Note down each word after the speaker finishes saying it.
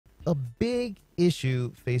A big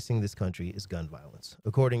issue facing this country is gun violence.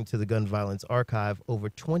 According to the Gun Violence Archive, over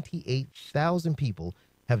 28,000 people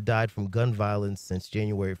have died from gun violence since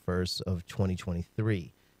January 1st of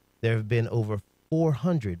 2023. There have been over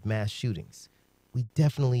 400 mass shootings. We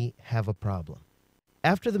definitely have a problem.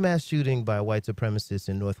 After the mass shooting by a white supremacist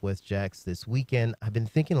in Northwest Jax this weekend, I've been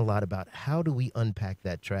thinking a lot about how do we unpack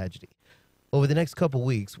that tragedy. Over the next couple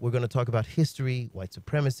weeks, we're going to talk about history, white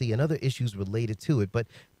supremacy, and other issues related to it. But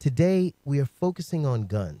today, we are focusing on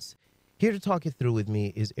guns. Here to talk it through with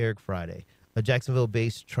me is Eric Friday, a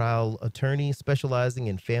Jacksonville-based trial attorney specializing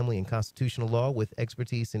in family and constitutional law with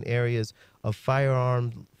expertise in areas of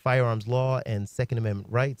firearms law and Second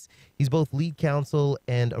Amendment rights. He's both lead counsel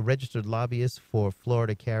and a registered lobbyist for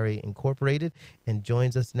Florida Carry Incorporated and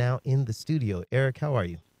joins us now in the studio. Eric, how are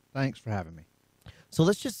you? Thanks for having me. So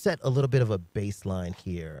let's just set a little bit of a baseline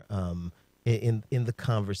here in the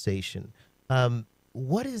conversation.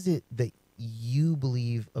 What is it that you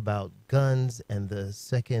believe about guns and the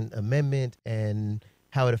Second Amendment and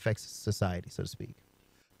how it affects society, so to speak?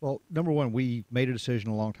 Well, number one, we made a decision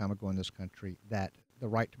a long time ago in this country that the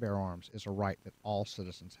right to bear arms is a right that all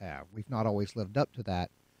citizens have. We've not always lived up to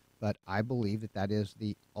that, but I believe that that is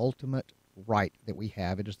the ultimate right that we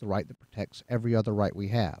have. It is the right that protects every other right we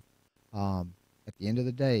have. At the end of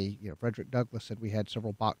the day, Frederick Douglass said we had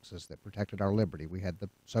several boxes that protected our liberty. We had the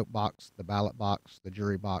soap box, the ballot box, the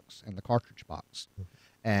jury box, and the cartridge box.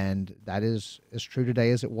 And that is as true today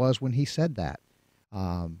as it was when he said that.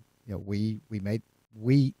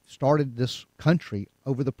 We started this country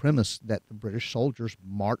over the premise that the British soldiers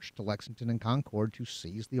marched to Lexington and Concord to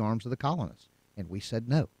seize the arms of the colonists. And we said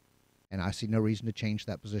no. And I see no reason to change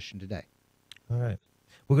that position today. All right.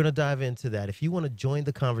 We're going to dive into that. If you want to join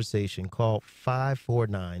the conversation, call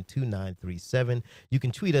 549-2937. You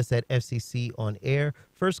can tweet us at FCC on air,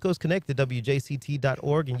 First Coast Connect at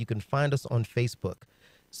WJCT.org, and you can find us on Facebook.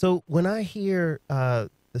 So when I hear the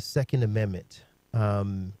Second Amendment,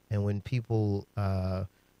 and when people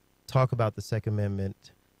talk about the Second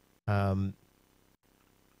Amendment,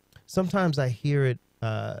 sometimes I hear it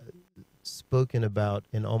spoken about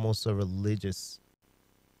in almost a religious,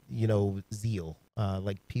 zeal.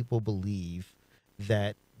 Like people believe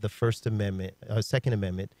that the Second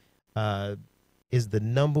Amendment, is the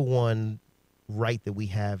number one right that we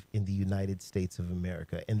have in the United States of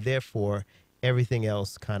America, and therefore everything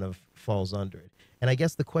else kind of falls under it. And I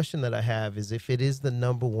guess the question that I have is, if it is the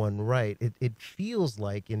number one right, it feels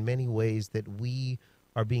like in many ways that we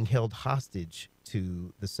are being held hostage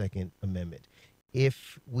to the Second Amendment.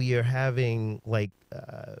 If we are having we're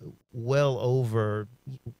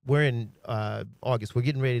in August, we're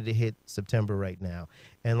getting ready to hit September right now.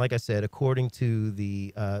 And like I said, according to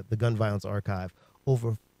the Gun Violence Archive,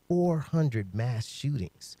 over 400 mass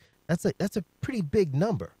shootings. That's a pretty big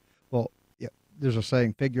number. Well, yeah, there's a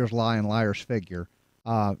saying, figures lie and liars figure.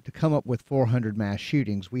 To come up with 400 mass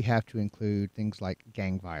shootings, we have to include things like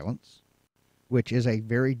gang violence, which is a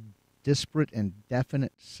very disparate and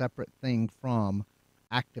definite separate thing from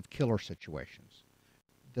active killer situations.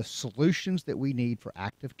 The solutions that we need for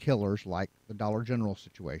active killers, like the Dollar General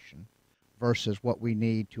situation, versus what we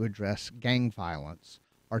need to address gang violence,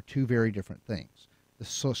 are two very different things.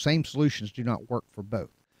 The same solutions do not work for both,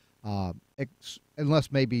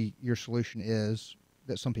 unless maybe your solution is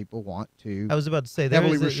that some people want to. I was about to say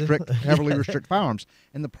heavily restrict firearms,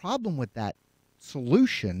 and the problem with that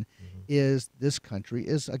solution is this country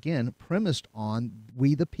is, again, premised on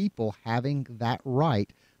we the people having that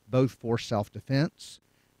right both for self-defense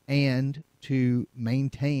and to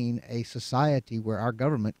maintain a society where our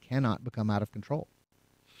government cannot become out of control.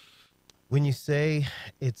 When you say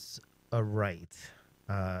it's a right,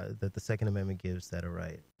 that the Second Amendment gives that a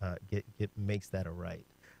right, makes that a right,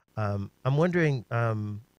 I'm wondering,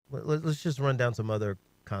 let's just run down some other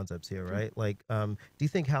concepts here, right? Like, do you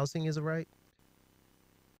think housing is a right?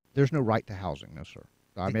 There's no right to housing, no, sir.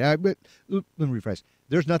 But let me rephrase.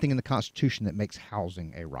 There's nothing in the Constitution that makes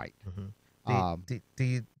housing a right. Do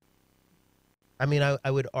you? I mean,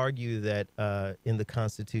 I would argue that in the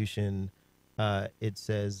Constitution, it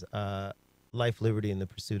says life, liberty, and the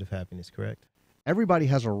pursuit of happiness. Correct? Everybody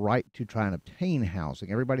has a right to try and obtain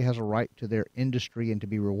housing. Everybody has a right to their industry and to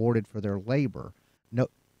be rewarded for their labor. No,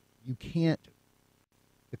 you can't.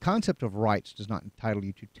 The concept of rights does not entitle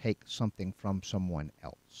you to take something from someone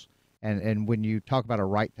else. And when you talk about a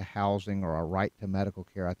right to housing or a right to medical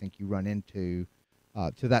care, I think you run into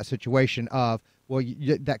to that situation of, well,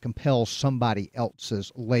 that compels somebody else's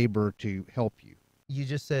labor to help you. You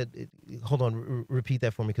just said, hold on, repeat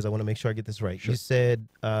that for me because I want to make sure I get this right. Sure. You said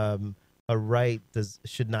a right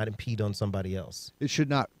should not impede on somebody else. It should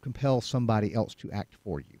not compel somebody else to act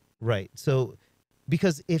for you. Right. So,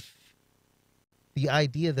 because if the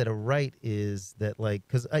idea that a right is that, like,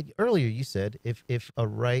 because earlier you said if a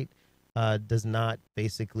right does not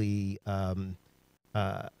basically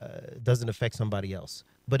doesn't affect somebody else,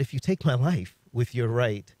 but if you take my life with your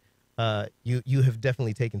right, you have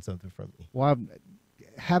definitely taken something from me. Well,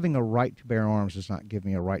 having a right to bear arms does not give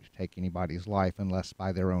me a right to take anybody's life unless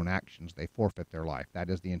by their own actions they forfeit their life. That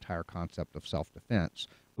is the entire concept of self-defense,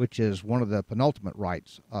 which is one of the penultimate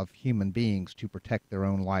rights of human beings, to protect their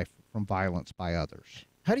own life from violence by others.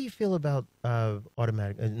 How do you feel about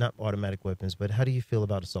not automatic weapons, but how do you feel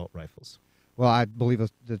about assault rifles? Well, I believe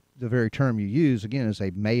the very term you use, again, is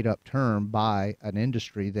a made-up term by an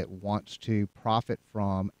industry that wants to profit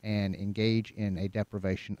from and engage in a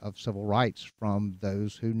deprivation of civil rights from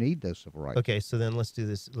those who need those civil rights. Okay, so then let's do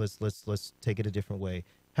this. Let's take it a different way.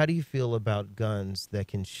 How do you feel about guns that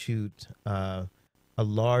can shoot a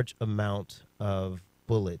large amount of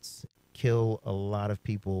bullets, kill a lot of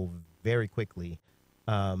people very quickly,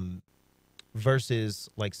 versus,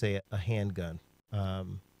 like, say, a handgun?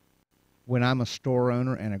 When I'm a store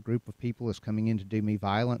owner and a group of people is coming in to do me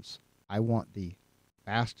violence, I want the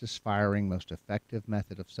fastest firing, most effective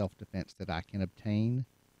method of self-defense that I can obtain,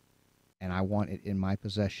 and I want it in my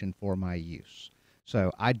possession for my use.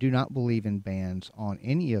 So I do not believe in bans on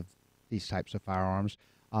any of these types of firearms.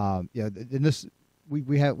 In this,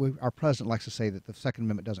 our president likes to say that the Second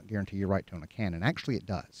Amendment doesn't guarantee your right to own a cannon. Actually, it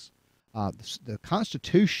does. The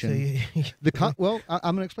Constitution. I'm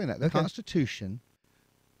going to explain that. The Constitution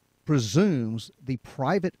presumes the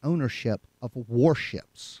private ownership of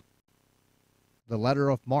warships. The letter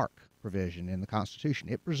of marque provision in the Constitution,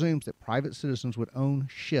 it presumes that private citizens would own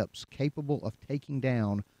ships capable of taking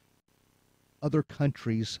down other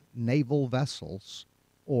countries' naval vessels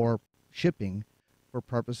or shipping for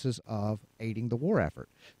purposes of aiding the war effort.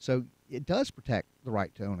 So it does protect the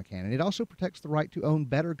right to own a cannon. It also protects the right to own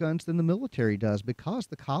better guns than the military does, because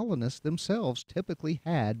the colonists themselves typically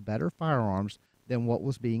had better firearms than what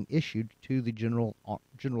was being issued to the general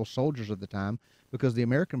soldiers of the time, because the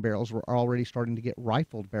American barrels were already starting to get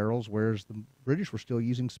rifled barrels, whereas the British were still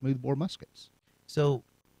using smoothbore muskets. So,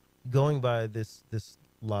 going by this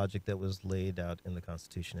logic that was laid out in the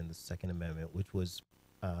Constitution in the Second Amendment, which was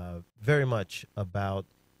very much about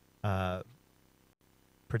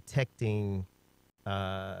protecting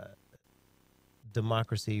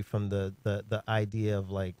democracy from the idea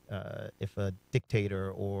of, like, if a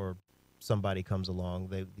dictator or somebody comes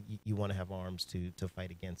along, you want to have arms to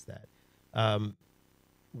fight against that.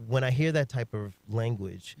 When I hear that type of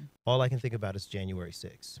language, all I can think about is January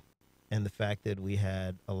 6th and the fact that we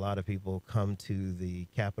had a lot of people come to the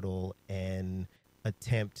Capitol and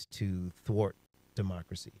attempt to thwart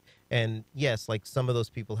democracy. And yes, like, some of those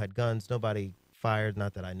people had guns. Nobody fired,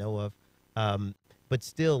 not that I know of. But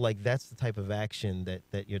still, like, that's the type of action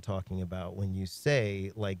that you're talking about when you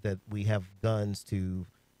say, like, that we have guns to,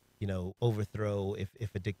 overthrow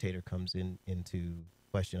if a dictator comes into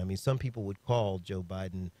question. I mean, some people would call Joe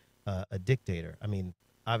Biden a dictator. I mean,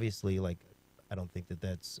 obviously, like, I don't think that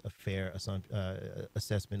that's a fair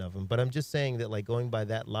assessment of him. But I'm just saying that, like, going by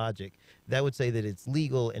that logic, that would say that it's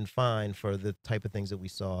legal and fine for the type of things that we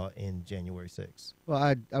saw in January 6th.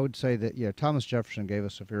 Well, I would say that, Thomas Jefferson gave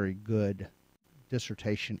us a very good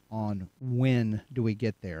dissertation on when do we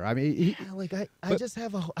get there. I mean,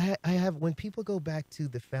 I have when people go back to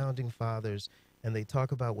the founding fathers and they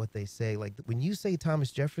talk about what they say, like, when you say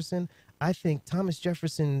Thomas Jefferson, I think Thomas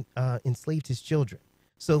Jefferson enslaved his children.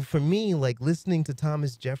 So for me, like, listening to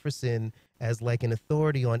Thomas Jefferson as, like, an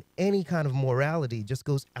authority on any kind of morality just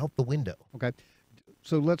goes out the window. Okay.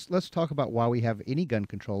 So let's talk about why we have any gun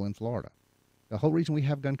control in Florida. The whole reason we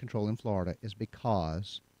have gun control in Florida is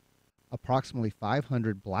because approximately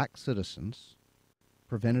 500 black citizens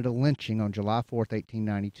prevented a lynching on July 4th,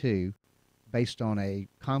 1892, based on a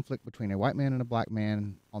conflict between a white man and a black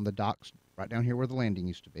man on the docks right down here where the landing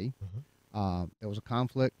used to be. There was a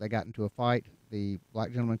conflict. They got into a fight. The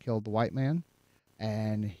black gentleman killed the white man,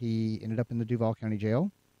 and he ended up in the Duval County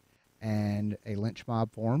Jail, and a lynch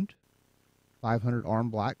mob formed. 500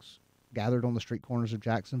 armed blacks gathered on the street corners of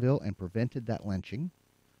Jacksonville and prevented that lynching.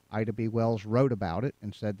 Ida B. Wells wrote about it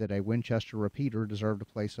and said that a Winchester repeater deserved a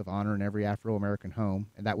place of honor in every Afro-American home,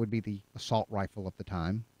 and that would be the assault rifle of the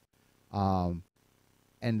time. And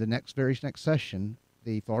the very next session,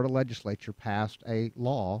 the Florida legislature passed a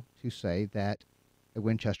law to say that a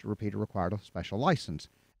Winchester repeater required a special license.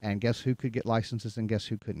 And guess who could get licenses and guess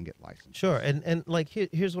who couldn't get licenses? Sure. And like,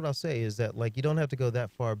 here's what I'll say is that, like, you don't have to go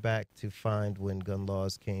that far back to find when gun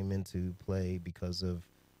laws came into play because of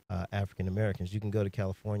African Americans. You can go to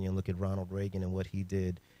California and look at Ronald Reagan and what he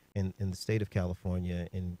did in the state of California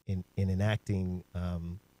in enacting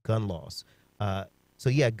gun laws. So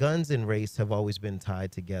yeah, guns and race have always been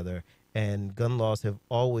tied together, and gun laws have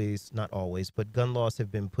always, not always, but gun laws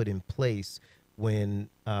have been put in place when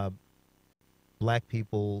black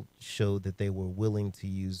people showed that they were willing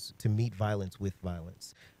to meet violence with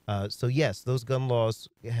violence. So yes, those gun laws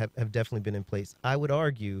have definitely been in place. I would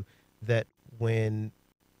argue that when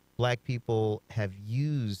black people have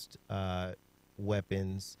used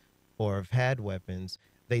weapons or have had weapons,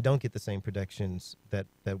 they don't get the same protections that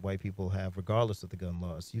white people have, regardless of the gun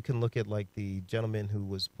laws. You can look at like the gentleman who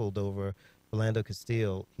was pulled over, Philando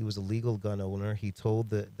Castile. He was a legal gun owner. He told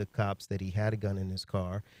the cops that he had a gun in his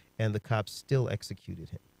car, and the cops still executed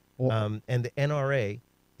him. Well, And the NRA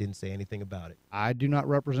didn't say anything about it. I do not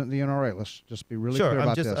represent the NRA. Let's just be really clear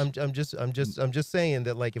about this. I'm just saying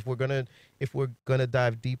that, like, if we're gonna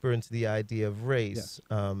dive deeper into the idea of race,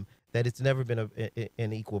 that it's never been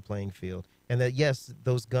an equal playing field, and that yes,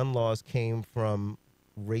 those gun laws came from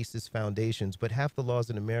racist foundations, but half the laws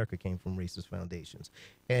in America came from racist foundations.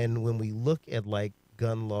 And when we look at like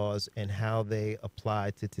gun laws and how they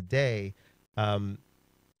apply to today,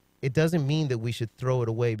 it doesn't mean that we should throw it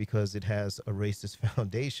away because it has a racist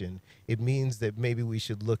foundation. It means that maybe we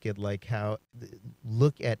should look at like how to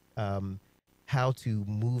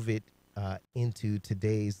move it into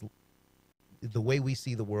the way we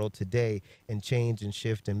see the world today, and change and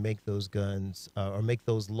shift and make those guns or make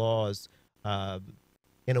those laws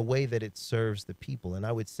in a way that it serves the people. And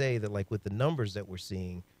I would say that, like, with the numbers that we're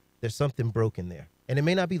seeing, there's something broken there. And it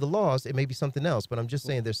may not be the laws, it may be something else, but I'm just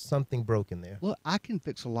saying there's something broken there. Look, I can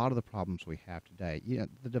fix a lot of the problems we have today. You know,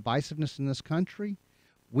 the divisiveness in this country,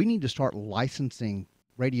 we need to start licensing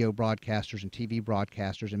radio broadcasters and TV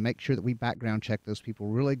broadcasters and make sure that we background check those people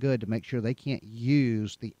really good to make sure they can't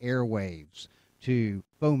use the airwaves to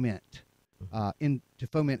foment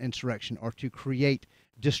insurrection or to create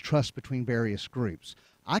distrust between various groups.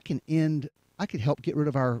 I could help get rid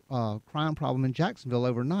of our crime problem in Jacksonville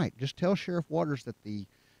overnight. Just tell Sheriff Waters that the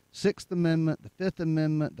Sixth Amendment, the Fifth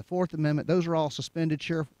Amendment, the Fourth Amendment, those are all suspended.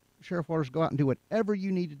 Sheriff Waters, go out and do whatever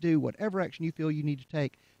you need to do, whatever action you feel you need to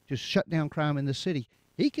take to shut down crime in this city.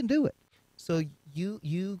 He can do it. So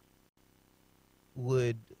you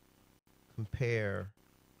would compare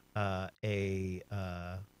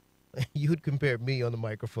you would compare me on the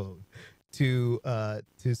microphone to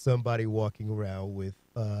somebody walking around with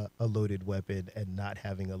a loaded weapon and not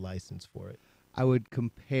having a license for it. I would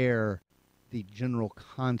compare the general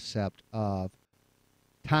concept of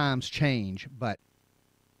times change, but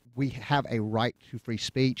we have a right to free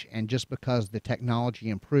speech, and just because the technology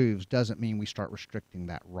improves doesn't mean we start restricting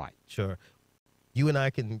that right. Sure. You and I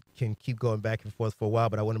can keep going back and forth for a while,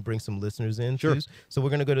 but I want to bring some listeners in. Sure. So we're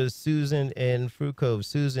going to go to Susan in Fruit Cove.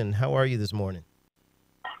 Susan, how are you this morning?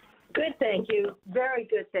 Good, thank you. Very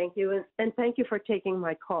good, thank you. And thank you for taking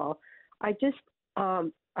my call. I just,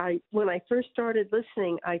 when I first started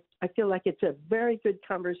listening, I feel like it's a very good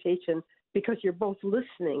conversation because you're both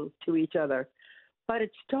listening to each other. But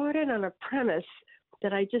it started on a premise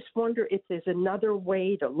that I just wonder if there's another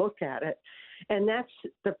way to look at it. And that's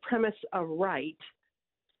the premise of right.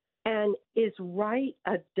 And is right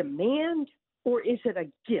a demand or is it a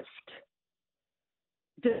gift?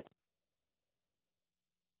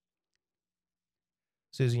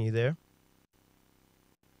 Susan, you there?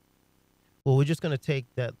 Well, we're just going to take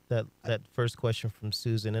that first question from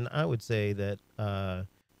Susan, and I would say that a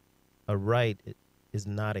right is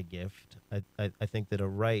not a gift. I think that a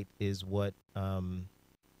right is what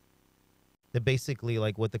that basically,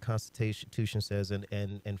 like, what the Constitution says,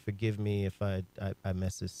 and forgive me if I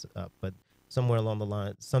mess this up, but something along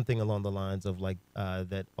the lines of like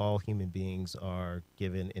that all human beings are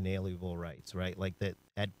given inalienable rights, right? Like that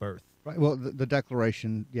at birth. Right. Well, the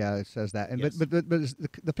Declaration, yeah, it says that. And Yes. but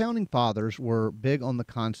the Founding Fathers were big on the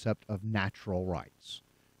concept of natural rights,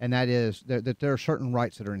 and that is that there are certain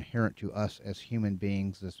rights that are inherent to us as human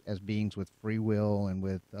beings, as beings with free will and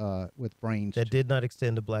with brains. That did not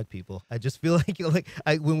extend to black people. I just feel like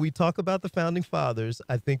when we talk about the Founding Fathers,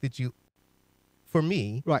 I think that for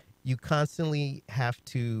me, Right. you constantly have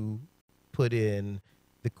to put in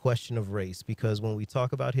the question of race, because when we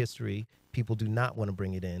talk about history, people do not want to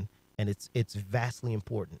bring it in, and it's vastly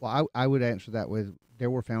important. Well, I would answer that with there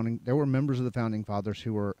were members of the Founding Fathers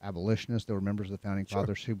who were abolitionists. There were members of the Founding Sure.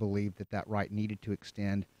 Fathers who believed that right needed to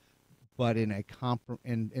extend, but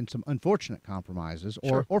in some unfortunate compromises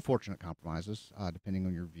Sure. or fortunate compromises, depending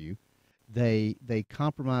on your view, they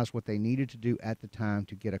compromised what they needed to do at the time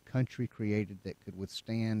to get a country created that could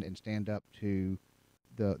withstand and stand up to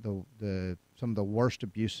the some of the worst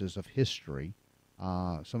abuses of history,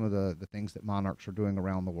 some of the things that monarchs are doing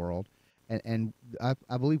around the world. And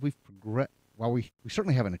I believe we've while we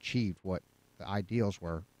certainly haven't achieved what the ideals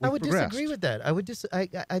were, I we've would progressed. disagree with that.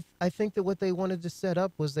 I think that what they wanted to set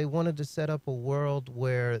up was they wanted to set up a world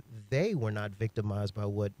where they were not victimized by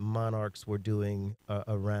what monarchs were doing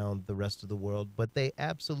around the rest of the world, but they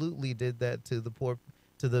absolutely did that to the poor,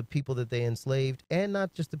 to the people that they enslaved, and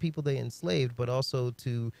not just the people they enslaved, but also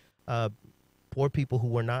to poor people who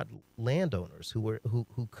were not landowners, who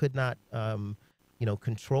could not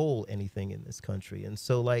control anything in this country. And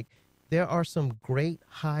so, like, there are some great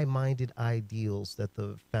high-minded ideals that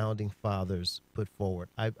the founding fathers put forward.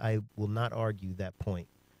 I will not argue that point.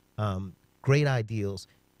 Great ideals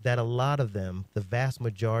that a lot of them, the vast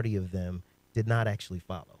majority of them, did not actually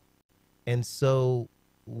follow. And so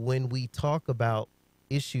when we talk about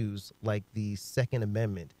issues like the Second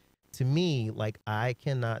Amendment, to me, like, I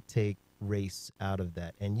cannot take race out of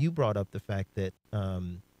that. And you brought up the fact that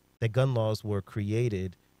that gun laws were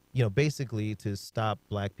created, basically to stop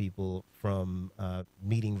black people from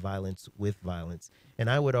meeting violence with violence. And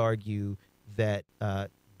I would argue that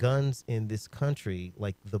guns in this country,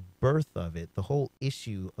 like the birth of it, the whole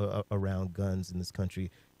issue around guns in this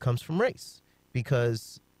country comes from race,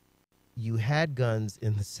 because you had guns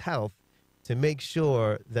in the South to make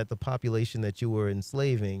sure that the population that you were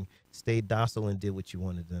enslaving stayed docile and did what you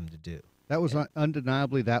wanted them to do. That was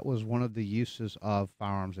undeniably, that was one of the uses of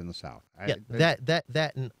firearms in the South. Yeah,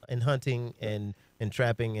 that and hunting and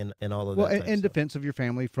trapping and all of that. Well, in defense of your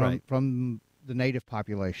family from the native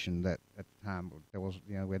population that at the time there was,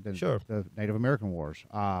 we had the Native American Wars.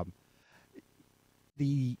 I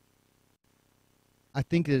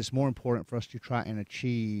think that it's more important for us to try and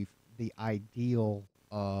achieve the ideal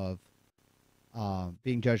of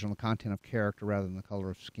being judged on the content of character rather than the color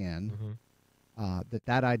of skin. Mm-hmm.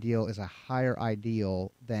 That ideal is a higher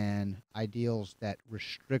ideal than ideals that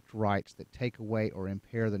restrict rights, that take away or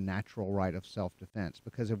impair the natural right of self-defense.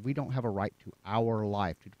 Because if we don't have a right to our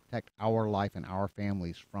life, to protect our life and our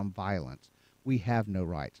families from violence, we have no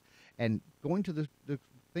rights. And going to the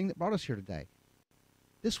thing that brought us here today,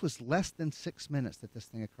 this was less than 6 minutes that this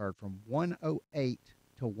thing occurred, from 1:08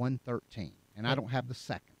 to 1:13, and I don't have the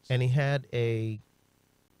seconds. And he had a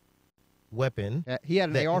weapon. He had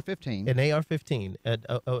an AR-15. An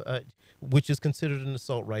AR-15, which is considered an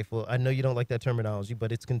assault rifle. I know you don't like that terminology,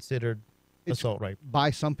 but it's considered assault rifle.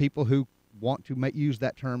 By some people who want to use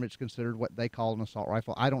that term, it's considered what they call an assault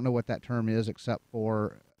rifle. I don't know what that term is, except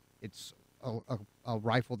for it's a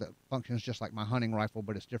rifle that functions just like my hunting rifle,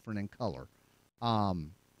 but it's different in color.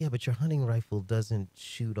 Yeah, but your hunting rifle doesn't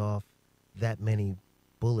shoot off that many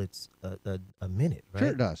bullets a minute, right?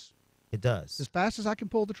 Sure it does. It does. As fast as I can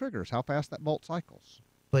pull the triggers, how fast that bolt cycles.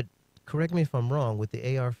 But correct me if I'm wrong, with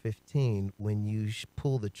the AR-15, when you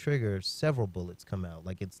pull the trigger, several bullets come out.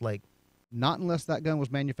 Not unless that gun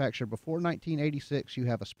was manufactured before 1986. You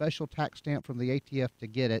have a special tax stamp from the ATF to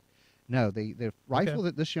get it. No, the rifle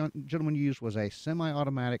that this gentleman used was a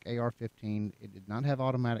semi-automatic AR-15. It did not have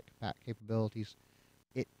automatic pack capabilities.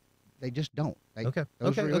 They just don't. Okay.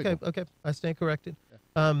 I stand corrected.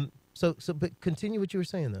 Yeah. But continue what you were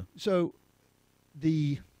saying, though. So,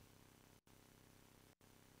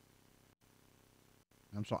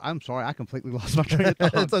 I'm sorry. I completely lost my train of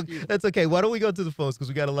thought. That's okay. Why don't we go to the phones, because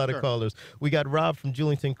we got a lot of callers. We got Rob from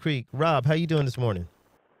Julington Creek. Rob, how you doing this morning?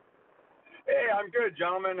 Hey, I'm good,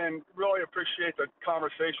 gentlemen, and really appreciate the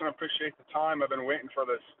conversation. I appreciate the time. I've been waiting for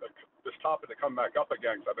this topic to come back up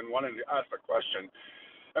again, because I've been wanting to ask a question.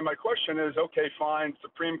 And my question is, okay, fine,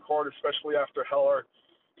 Supreme Court, especially after Heller,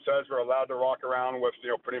 says we're allowed to rock around with,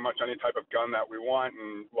 pretty much any type of gun that we want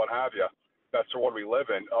and what have you. That's the world we live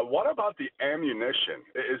in. What about the ammunition?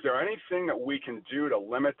 Is there anything that we can do to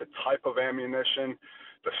limit the type of ammunition,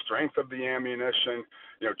 the strength of the ammunition?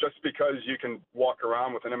 Just because you can walk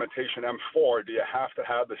around with an imitation M4, do you have to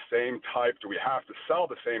have the same type? Do we have to sell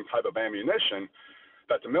the same type of ammunition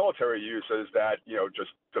that the military uses that,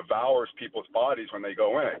 just devours people's bodies when they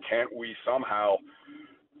go in it? Can't we somehow,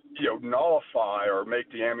 nullify or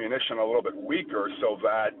make the ammunition a little bit weaker so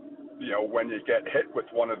that, when you get hit with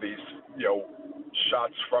one of these,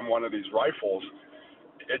 shots from one of these rifles,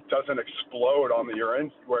 it doesn't explode on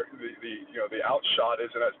where the outshot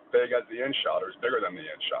isn't as big as the in-shot, or is bigger than the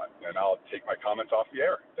in-shot. And I'll take my comments off the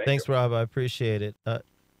air. Thanks, Rob. I appreciate it.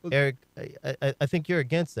 Eric, I think you're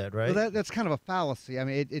against that, right? Well, that's kind of a fallacy. I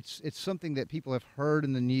mean, it's something that people have heard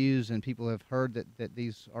in the news, and people have heard that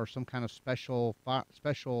these are some kind of special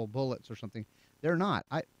bullets or something. They're not.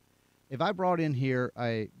 If I brought in here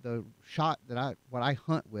the shot what I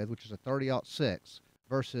hunt with, which is a 30-06,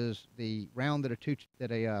 versus the round that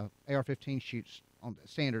a AR-15 shoots on the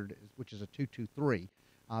standard, which is a 223.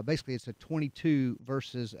 Basically, it's a 22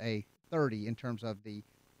 versus a 30 in terms of the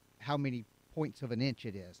how many points of an inch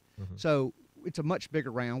it is. Mhm. So it's a much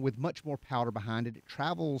bigger round with much more powder behind it. It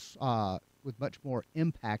travels with much more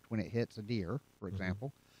impact when it hits a deer, for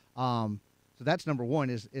example. So that's number one.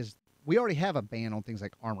 Is we already have a ban on things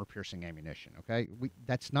like armor-piercing ammunition. Okay,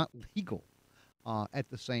 that's not legal. At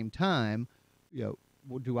the same time,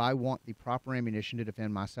 do I want the proper ammunition to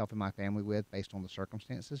defend myself and my family with based on the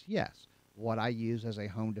circumstances? Yes. What I use as a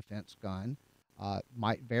home defense gun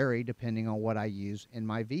might vary depending on what I use in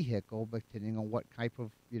my vehicle, depending on what type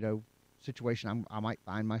of situation I might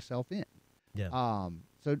find myself in. Yeah.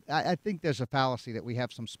 So I think there's a fallacy that we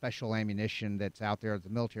have some special ammunition that's out there. The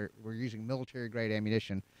military, we're using military grade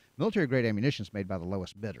ammunition. Military grade ammunition is made by the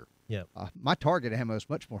lowest bidder. Yeah. My target ammo is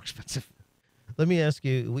much more expensive. Let me ask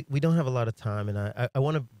you, we don't have a lot of time, and I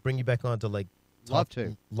want to bring you back on to like Love talk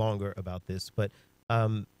to. longer about this, but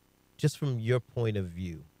just from your point of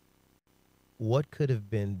view, what could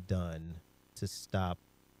have been done to stop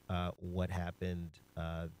what happened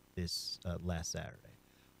this last Saturday?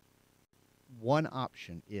 One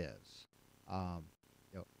option is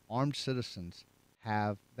armed citizens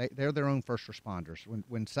they're their own first responders.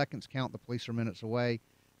 When seconds count, the police are minutes away.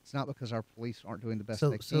 It's not because our police aren't doing the best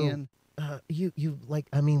they can.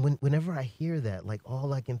 Whenever I hear that, like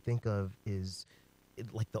all I can think of is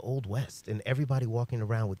like the Old West and everybody walking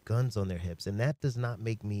around with guns on their hips, and that does not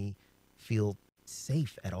make me feel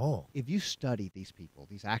safe at all. If you study these people,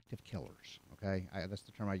 these active killers, okay, that's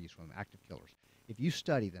the term I use for them, active killers. If you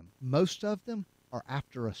study them, most of them are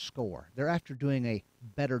after a score. They're after doing a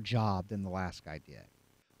better job than the last guy did.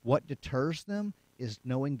 What deters them is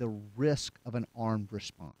knowing the risk of an armed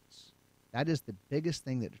response. That is the biggest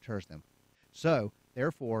thing that deters them. So,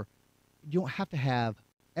 therefore, you don't have to have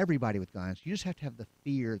everybody with guns. You just have to have the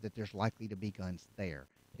fear that there's likely to be guns there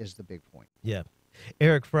is the big point. Yeah.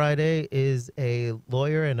 Eric Friday is a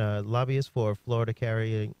lawyer and a lobbyist for Florida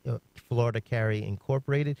Carry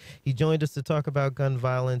Incorporated. He joined us to talk about gun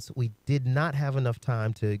violence. We did not have enough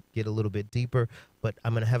time to get a little bit deeper, but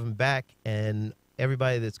I'm going to have him back, and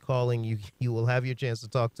everybody that's calling, you will have your chance to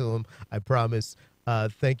talk to him, I promise.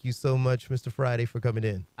 Thank you so much, Mr. Friday, for coming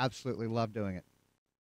in. Absolutely love doing it.